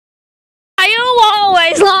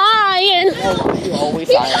why you always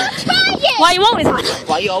lying? Why you always lying?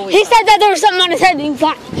 Why you always He said that there was something on his head and he's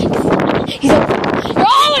lying. He said, you're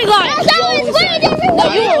always lying.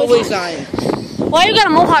 Why you always lying? Why you got a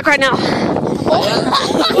mohawk right now?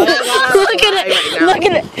 Look at it. Look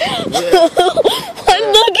at it.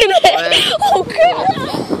 Look at it. Oh, God.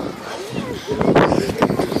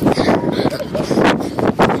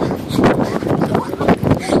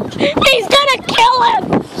 He's gonna kill him.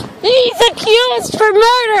 He's accused for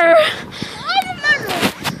murder. I'm a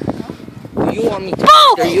murderer. You want me to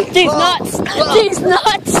murder you? These nuts. These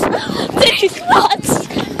nuts. These nuts.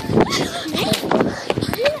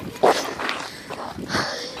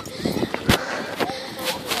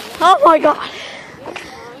 Oh my God.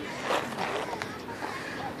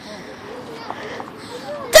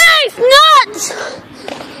 These nuts.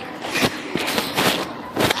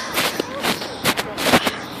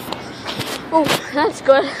 Oh, that's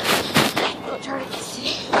good. I'll try to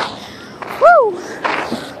see. Woo!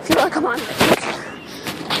 Feel like I'm on the beach.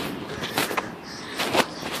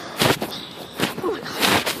 Oh my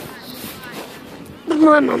God.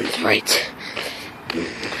 My mom's right.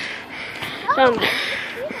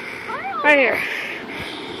 Right here.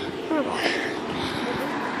 Oh my God.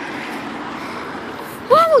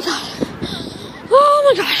 Oh my God. Oh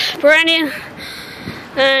my God. Brandon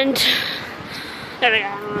and I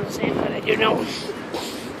don't know what I'm saying, but I do know.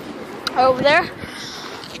 Over there.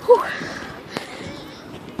 Whew.